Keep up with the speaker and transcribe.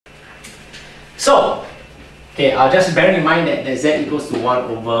So, okay, just bearing in mind that the z equals to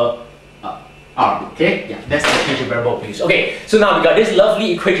 1 over r, okay? Yeah, that's the equation variable we use. Okay, so now we got this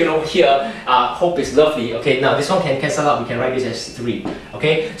lovely equation over here. Hope it's lovely. Okay, now this one can cancel out. We can write this as 3.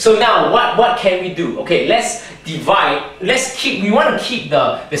 Okay, so now what can we do? Okay, let's divide. We want to keep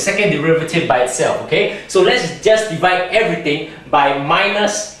the second derivative by itself. Okay, so let's just divide everything by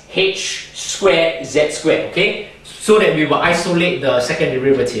minus h squared z squared. Okay, so that we will isolate the second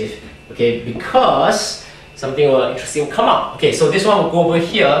derivative. Okay, because something interesting will come out. Okay, so this one will go over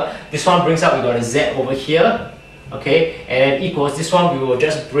here. This one brings up, we got a z over here. Okay, and then equals this one, we will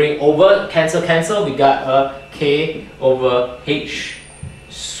just bring over, cancel. We got a k over h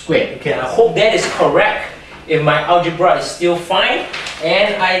squared. Okay, I hope that is correct. If my algebra is still fine,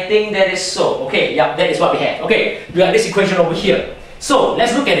 and I think that is so. Okay, yeah, that is what we have. Okay, we got this equation over here. So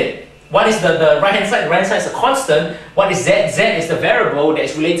let's look at it. What is the right hand side? The right hand side is a constant. What is z? Z is the variable that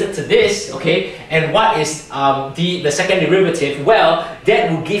is related to this, okay? And what is the second derivative? Well,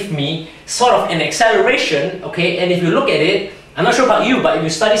 that will give me sort of an acceleration, okay? And if you look at it, I'm not sure about you, but if you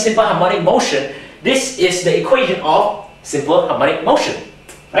study simple harmonic motion, this is the equation of simple harmonic motion,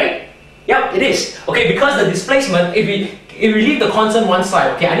 right? Yep, it is. Okay, because the displacement, if we leave the constant one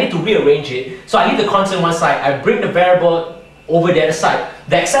side, okay, I need to rearrange it. So I leave the constant one side, I bring the variable over the other side.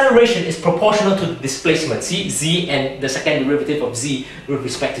 The acceleration is proportional to the displacement. See, z and the second derivative of z with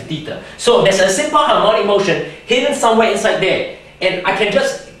respect to theta. So there's a simple harmonic motion hidden somewhere inside there, and I can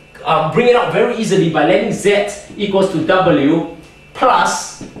just bring it out very easily by letting z equals to w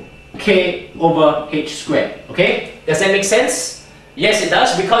plus k over h squared. Okay, does that make sense? Yes, it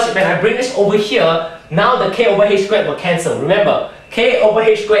does, because when I bring this over here, now the k over h squared will cancel. Remember, k over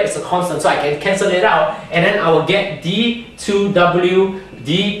h squared is a constant, so I can cancel it out, and then I will get d2w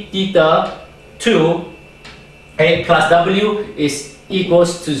d theta 2, okay, plus w is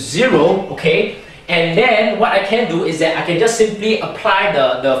equals to 0, okay? And then what I can do is that I can just simply apply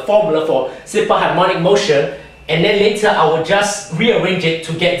the formula for simple harmonic motion, and then later I will just rearrange it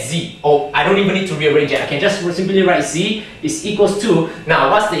to get z. Oh, I don't even need to rearrange it. I can just simply write z is equals to, now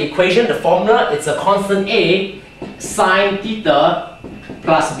what's the equation, the formula? It's a constant a sine theta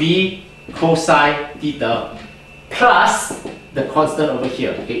plus b cosine theta plus the constant over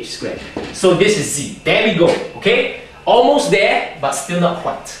here, h squared. So this is z. There we go. Okay, almost there, but still not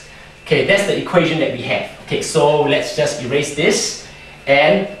quite. Okay, that's the equation that we have. Okay, so let's just erase this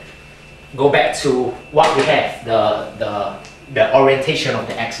and go back to what we have, the orientation of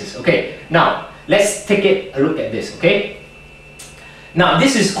the axis. Okay, now let's take a look at this. Okay, now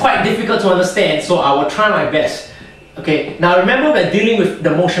this is quite difficult to understand, so I will try my best. Okay, now remember we're dealing with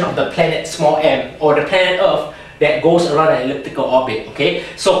the motion of the planet small m, or the planet Earth, that goes around an elliptical orbit. Okay,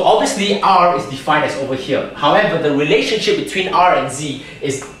 so obviously r is defined as over here. However, the relationship between r and z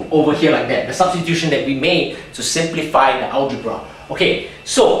is over here like that, the substitution that we made to simplify the algebra. Okay,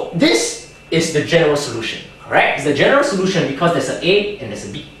 so this is the general solution. Alright, it's the general solution because there's an a and there's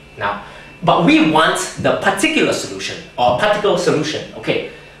a b. Now, but we want the particular solution, or particle solution. Okay,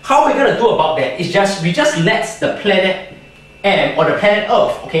 how we're gonna do about that is we just let the planet M, or the planet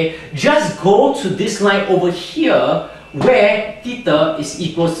Earth, okay, just go to this line over here where theta is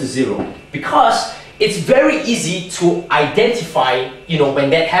equals to 0, because it's very easy to identify, you know,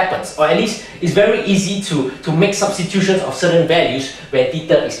 when that happens, or at least it's very easy to make substitutions of certain values when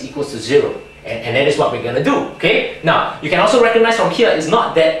theta is equals to 0. And that is what we're gonna do. Okay, now you can also recognize from here, it's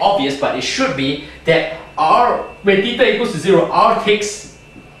not that obvious, but it should be that r, when theta equals to 0, r takes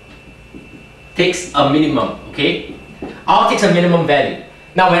a minimum. Okay, r takes a minimum value.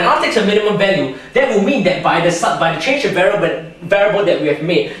 Now when r takes a minimum value, that will mean that by the change of variable that we have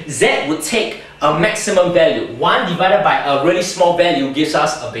made, z would take a maximum value. 1 divided by a really small value gives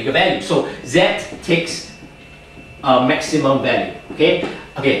us a bigger value. So z takes a maximum value.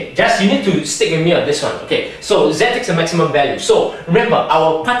 Okay, just you need to stick with me on this one. Okay, so z takes a maximum value. So remember,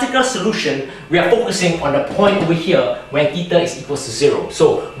 our particular solution, we are focusing on the point over here when theta is equals to 0.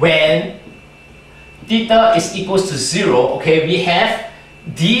 So when theta is equals to 0, okay, we have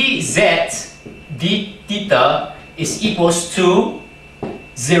dz d theta is equals to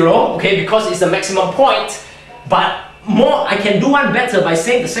 0, okay, because it's the maximum point. But more, I can do one better by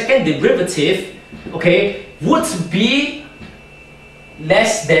saying the second derivative, okay, would be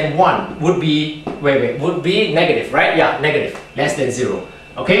less than 1, would be, would be negative, right? Yeah, negative, less than 0.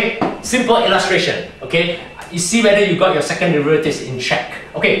 Okay, simple illustration. Okay, you see whether you got your second derivatives in check.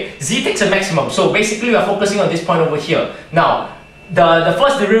 Okay, z takes a maximum, so basically we are focusing on this point over here. Now, the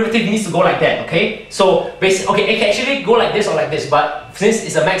first derivative needs to go like that. Okay, so okay, it can actually go like this or like this, but since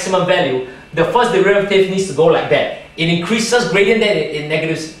it's a maximum value, the first derivative needs to go like that. it increases gradient, then it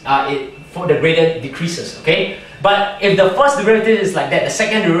negatives, for the gradient decreases, okay? But if the first derivative is like that, the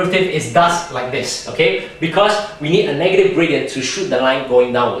second derivative is thus like this, okay? Because we need a negative gradient to shoot the line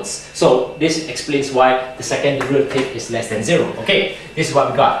going downwards. So this explains why the second derivative is less than 0, okay? This is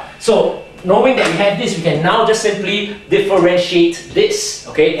what we got. So knowing that we have this, we can now just simply differentiate this,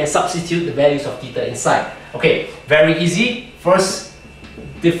 okay? And substitute the values of theta inside. Okay, very easy. First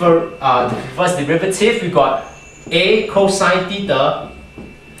derivative, we got a cosine theta,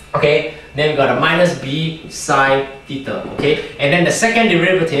 okay? Then we got a minus b sine theta, okay? And then the second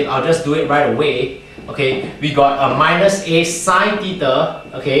derivative, I'll just do it right away, okay? We got a minus a sine theta,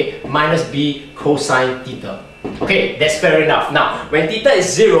 okay? Minus b cosine theta. Okay, that's fair enough. Now, when theta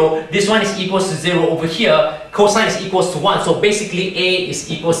is 0, this one is equals to 0 over here, cosine is equals to 1, so basically a is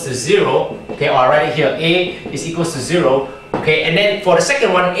equals to 0, okay? Or I'll write it here, a is equals to 0, okay? And then for the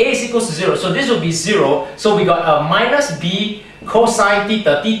second one, a is equals to 0, so this will be 0, so we got a minus b cosine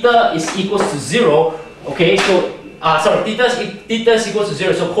theta. Theta is equals to 0, okay? So theta is equals to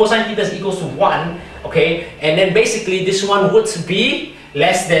 0, so cosine theta is equals to 1, okay? And then basically this one would be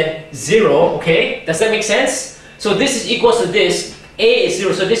less than 0, okay? Does that make sense? So this is equals to this, a is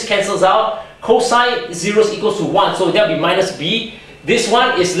 0, so this cancels out. Cosine 0 is equals to 1, so that will be minus b. This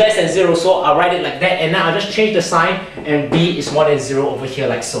one is less than 0, so I'll write it like that, and now I'll just change the sign, and b is more than 0 over here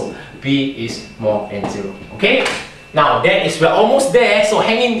like so. b is more than 0, okay? Now that is, we're almost there, so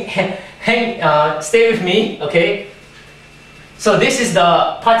stay with me, okay? So this is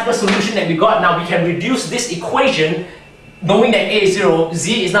the particular solution that we got. Now we can reduce this equation, knowing that a is 0,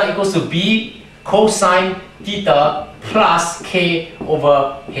 z is now equals to b cosine theta plus k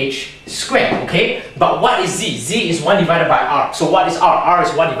over h squared, okay? But what is z? Z is 1 divided by r. So what is r? R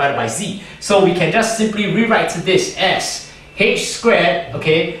is 1 divided by z. So we can just simply rewrite this as h squared,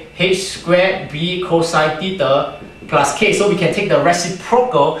 okay? h squared b cosine theta plus k. So we can take the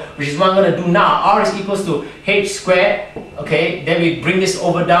reciprocal, which is what I'm going to do now. R is equals to h squared, okay? Then we bring this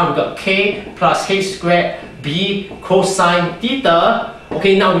over down. We got k plus h squared b cosine theta.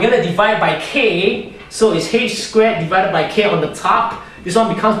 Okay, now we're going to divide by k. So it's h squared divided by k on the top. This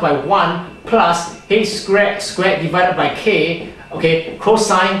one becomes by 1 plus h squared divided by k, okay,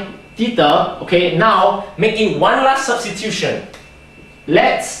 cosine theta. Okay, now making one last substitution.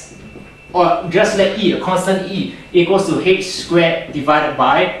 Just let e, a constant e, equals to h squared divided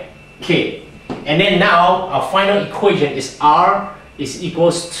by k. And then now our final equation is r is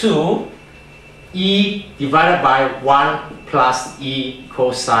equals to e divided by 1 plus e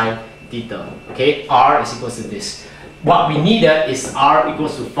cosine theta. Okay, r is equals to this. What we needed is r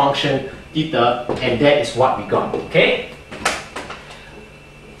equals to function theta, and that is what we got. Okay.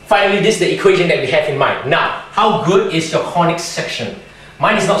 Finally, this is the equation that we have in mind. Now, how good is your conic section?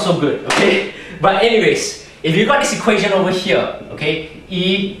 Mine is not so good, okay? But anyways, if you got this equation over here, okay,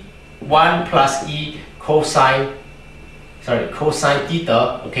 e1 plus e cosine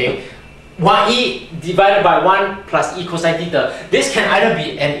theta, okay, 1e divided by 1 plus e cosine theta. This can either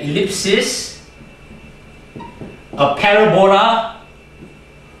be an ellipsis, a parabola,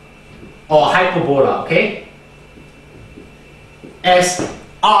 or a hyperbola, okay? As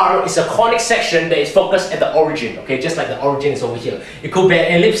R is a conic section that is focused at the origin, okay? Just like the origin is over here. It could be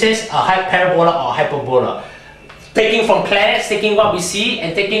an ellipsis, a parabola, or a hyperbola. Taking from planets, taking what we see,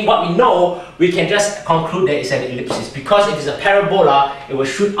 and taking what we know, we can just conclude that it's an ellipsis. Because if it's a parabola, it will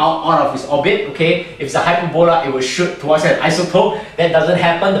shoot out of its orbit, okay? If it's a hyperbola, it will shoot towards an isotope. That doesn't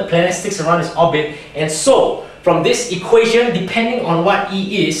happen. The planet sticks around its orbit. And so, from this equation, depending on what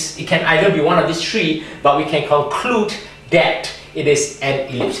E is, it can either be one of these three, but we can conclude that it is an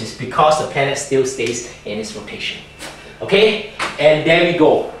ellipsis because the planet still stays in its rotation. Okay? And there we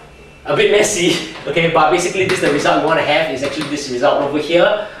go. A bit messy, okay, but basically this is the result we want to have, is actually this result over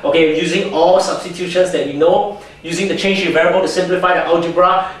here. Okay, using all substitutions that we know, using the change in variable to simplify the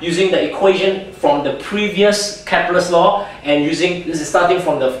algebra, using the equation from the previous Kepler's law, and using, this is starting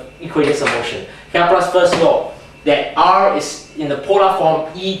from the equations of motion. Kepler's first law, that R is in the polar form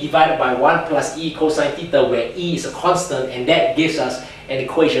E divided by 1 plus E cosine theta, where E is a constant, and that gives us an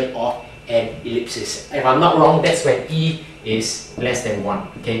equation of an ellipsis. If I'm not wrong, that's when E is less than 1.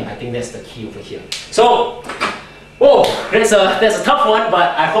 Okay, I think that's the key over here. So, whoa, that's a tough one,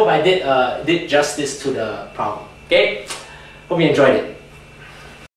 but I hope I did justice to the problem. Okay, hope you enjoyed it.